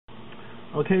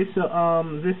Okay, so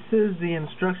this is the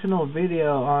instructional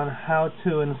video on how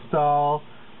to install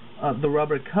the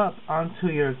rubber cup onto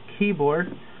your keyboard.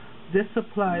 This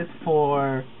applies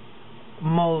for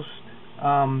most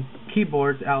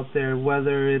keyboards out there,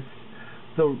 whether it's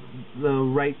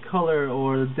the right color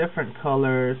or a different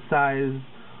color, size,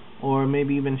 or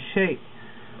maybe even shape.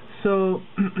 So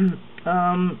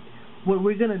what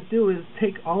we're going to do is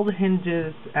take all the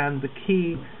hinges and the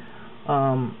key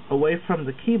away from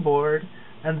the keyboard,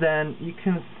 and then you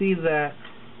can see that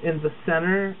in the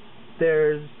center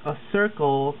there's a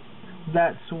circle.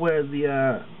 That's where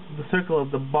the circle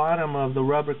of the bottom of the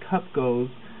rubber cup goes.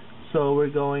 So we're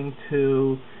going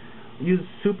to use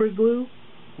super glue.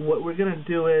 What we're going to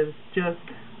do is just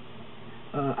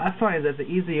I find that the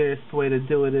easiest way to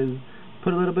do it is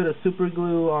put a little bit of super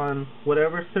glue on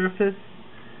whatever surface.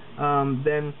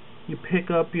 Then you pick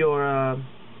up your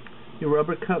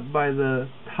rubber cup by the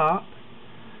top,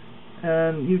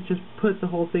 and you just put the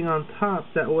whole thing on top.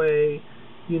 That way,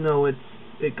 you know, it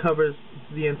covers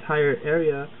the entire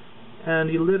area,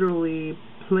 and you literally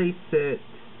place it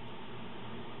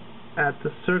at the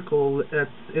circle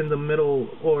that's in the middle,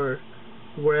 or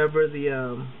wherever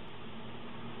the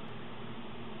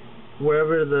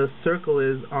circle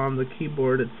is on the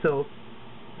keyboard itself.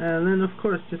 And then of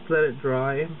course just let it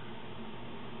dry.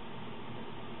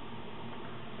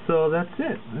 So that's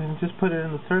it. And just put it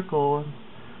in the circle,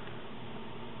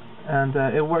 and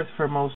it works for most